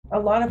A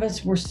lot of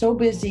us were so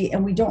busy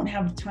and we don't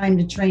have time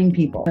to train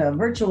people. A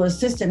virtual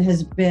assistant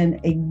has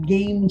been a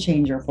game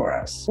changer for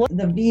us.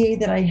 The VA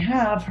that I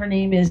have, her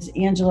name is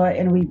Angela,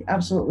 and we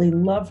absolutely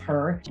love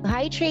her.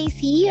 Hi,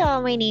 Tracy.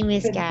 My name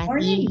is Good Kathy.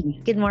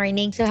 morning. Good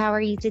morning. So, how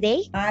are you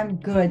today? I'm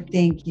good,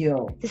 thank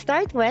you. To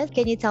start with,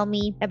 can you tell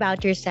me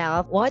about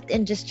yourself? What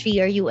industry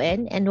are you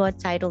in, and what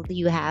title do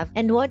you have?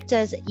 And what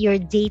does your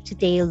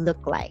day-to-day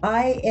look like?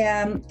 I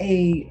am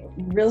a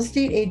real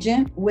estate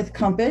agent with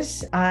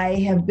Compass. I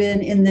have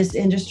been in this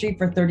industry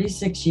for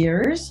 36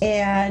 years,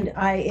 and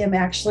I am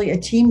actually a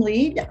team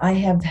lead. I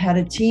have had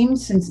a team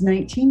since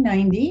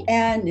 1990,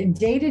 and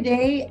day to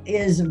day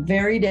is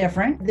very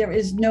different. There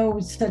is no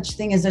such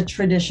thing as a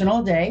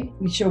traditional day.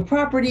 We show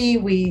property,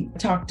 we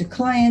talk to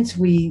clients,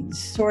 we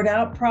sort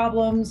out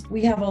problems.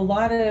 We have a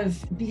lot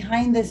of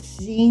behind the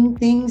scene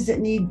things that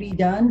need to be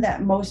done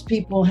that most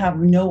people have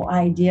no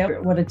idea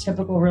what a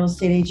typical real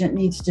estate agent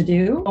needs to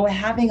do. So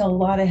having a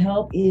lot of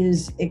help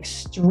is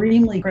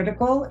extremely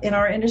critical in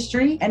our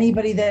industry.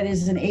 Anybody that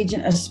is an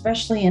agent,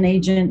 especially an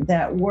agent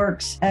that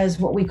works as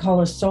what we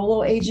call a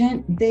solo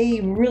agent,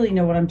 they really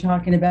know what I'm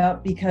talking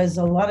about, because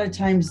a lot of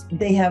times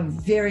they have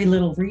very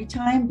little free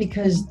time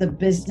because the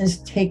business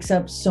takes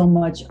up so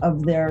much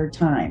of their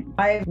time.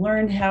 I've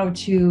learned how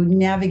to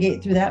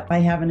navigate through that by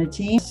having a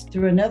team.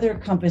 Through another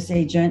Compass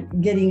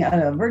agent, getting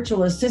a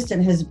virtual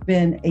assistant has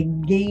been a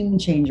game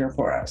changer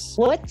for us.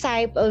 What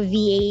type of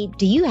VA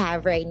do you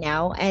have right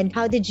now, and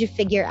how did you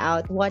figure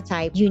out what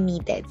type you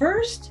needed?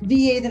 First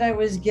VA that I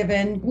was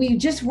given, we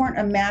just weren't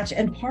a match,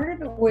 and part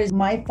of it was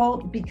my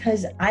fault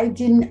because I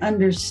didn't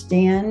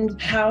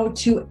understand how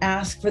to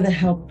ask for the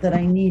help that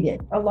I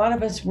needed. A lot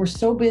of us were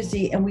so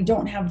busy and we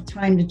don't have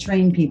time to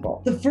train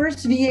people. The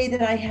first VA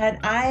that I had,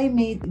 I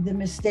made the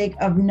mistake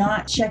of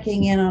not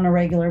checking in on a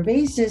regular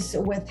basis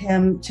with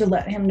him to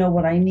let him know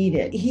what I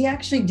needed. He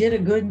actually did a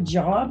good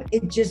job.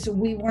 It just,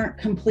 we weren't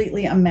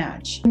completely a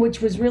match,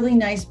 which was really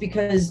nice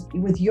because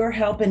with your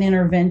help and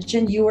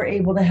intervention, you were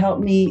able to help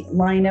me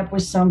line up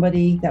with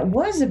somebody that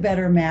was a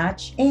better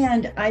match.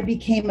 And I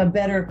became a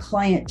better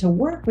client to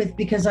work with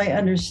because I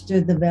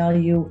understood the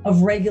value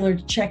of regular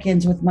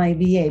check-ins with my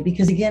VA.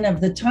 Because again,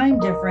 of the time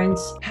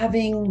difference,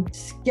 having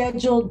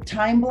scheduled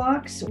time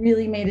blocks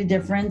really made a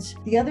difference.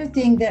 The other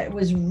thing that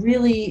was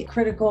really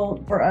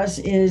critical for us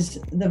is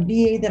the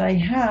VA that I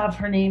have,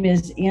 her name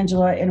is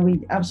Angela, and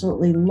we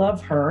absolutely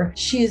love her.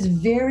 She is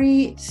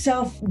very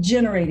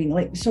self-generating.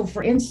 Like, so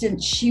for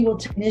instance, she will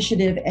take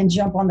initiative and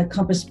jump on the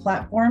Compass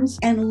platforms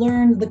and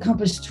learn the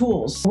Compass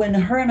tools. When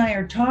her and I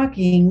are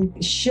talking,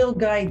 she'll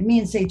guide me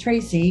and say,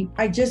 Tracy,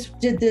 I just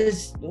did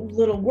this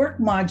little work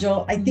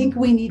module. I think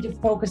we need to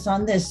focus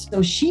on this.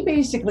 So she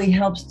basically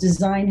helps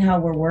design how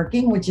we're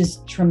working, which is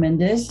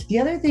tremendous. The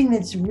other thing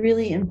that's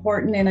really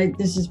important, and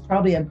this is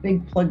probably a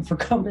big plug for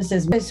Compass,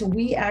 is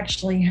we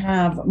actually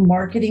have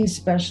marketing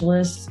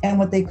specialists and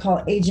what they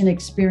call agent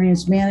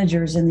experience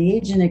managers. And the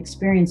agent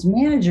experience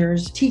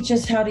managers teach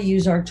us how to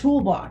use our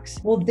toolbox.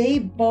 Well, they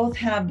both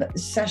have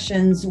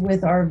sessions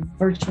with our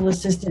virtual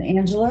assistant,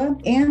 Angela.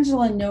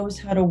 Angela knows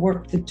how to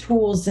work the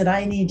tools that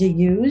I need to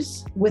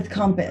use with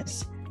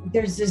Compass.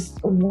 There's this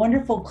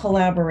wonderful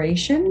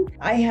collaboration.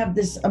 I have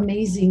this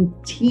amazing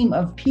team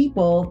of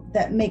people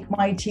that make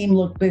my team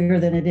look bigger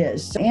than it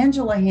is. So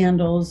Angela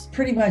handles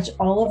pretty much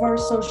all of our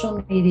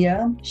social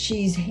media.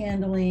 She's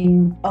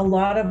handling a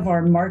lot of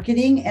our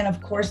marketing. And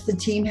of course, the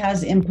team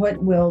has input,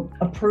 will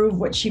approve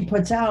what she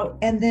puts out.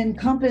 And then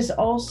Compass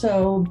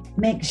also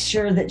makes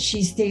sure that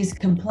she stays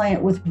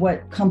compliant with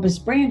what Compass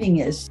branding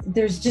is.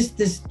 There's just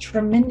this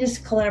tremendous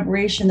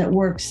collaboration that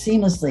works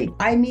seamlessly.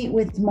 I meet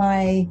with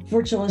my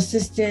virtual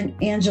assistant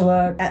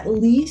Angela at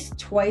least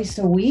twice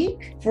a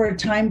week for a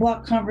time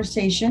block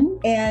conversation.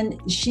 And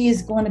she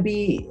is going to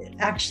be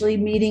actually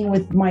meeting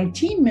with my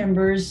team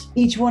members,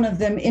 each one of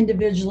them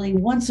individually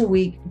once a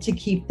week, to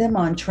keep them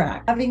on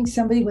track. Having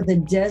somebody with a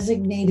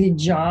designated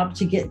job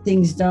to get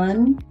things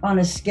done on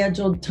a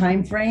scheduled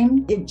time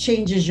frame, it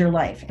changes your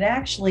life. It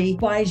actually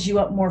buys you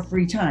up more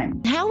free time.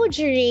 How would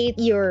you rate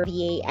your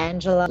VA,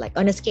 Angela, like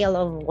on a scale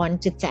of 1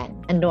 to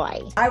 10, and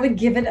why? I would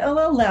give it an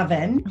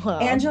 11. Wow.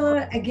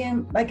 Angela,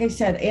 again, like I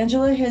said,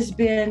 Angela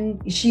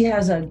she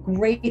has a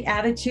great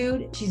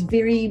attitude. She's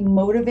very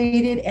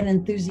motivated and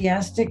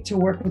enthusiastic to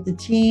work with the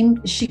team.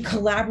 She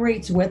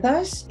collaborates with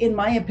us. In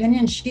my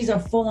opinion, she's a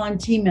full-on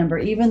team member,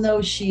 even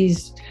though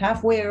she's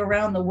halfway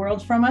around the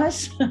world from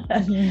us.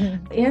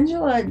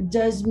 Angela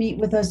does meet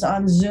with us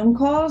on Zoom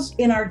calls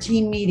in our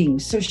team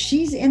meetings. So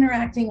she's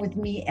interacting with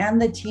me and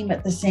the team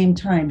at the same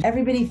time.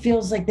 Everybody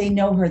feels like they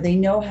know her. They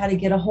know how to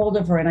get a hold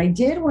of her. And I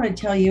did want to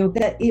tell you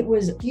that it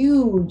was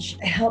huge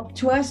help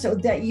to us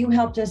that you helped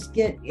helped us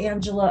get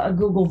Angela a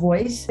Google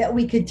Voice that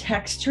we could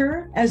text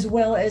her as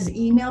well as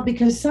email,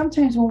 because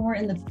sometimes when we're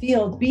in the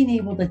field, being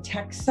able to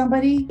text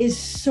somebody is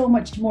so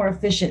much more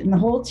efficient. And the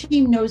whole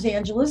team knows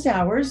Angela's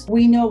hours.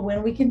 We know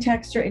when we can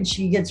text her and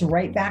she gets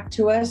right back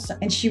to us,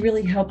 and she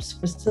really helps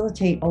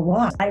facilitate a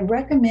lot. I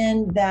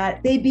recommend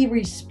that they be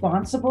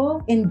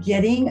responsible in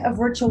getting a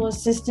virtual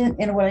assistant.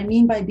 And what I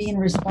mean by being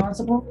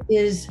responsible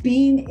is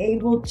being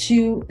able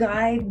to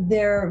guide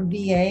their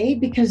VA,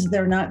 because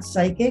they're not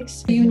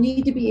psychics. You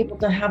need to be able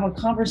to have a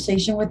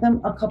conversation with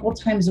them a couple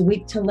times a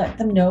week to let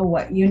them know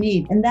what you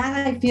need. And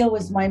that, I feel,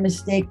 was my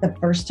mistake the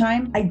first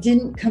time. I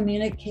didn't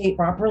communicate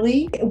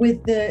properly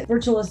with the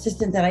virtual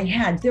assistant that I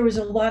had. There was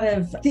a lot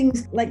of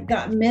things like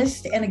got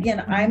missed. And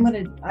again, I'm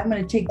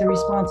gonna take the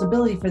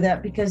responsibility for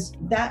that, because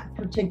that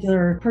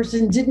particular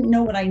person didn't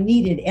know what I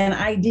needed and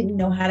I didn't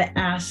know how to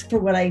ask for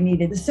what I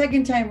needed. The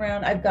second time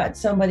around, I've got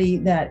somebody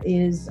that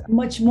is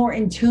much more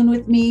in tune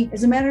with me.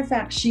 As a matter of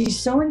fact, she's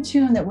so in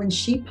tune that when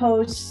she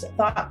posts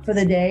thought for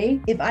the day,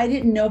 if I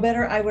didn't know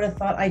better, I would have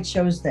thought I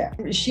chose that.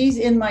 She's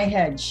in my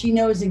head. She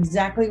knows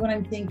exactly what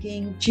I'm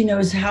thinking. She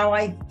knows how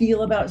I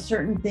feel about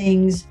certain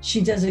things.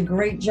 She does a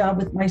great job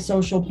with my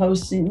social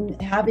posts, and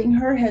having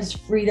her has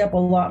freed up a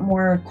lot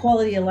more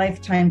quality of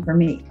life time for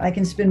me. I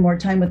can spend more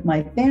time with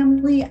my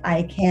family.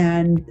 I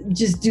can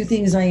just do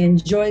things I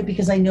enjoy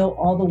because I know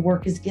all the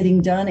work is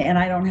getting done and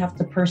I don't have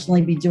to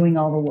personally be doing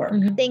all the work.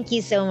 Thank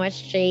you so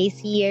much,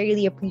 Tracy. I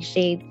really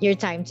appreciate your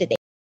time today.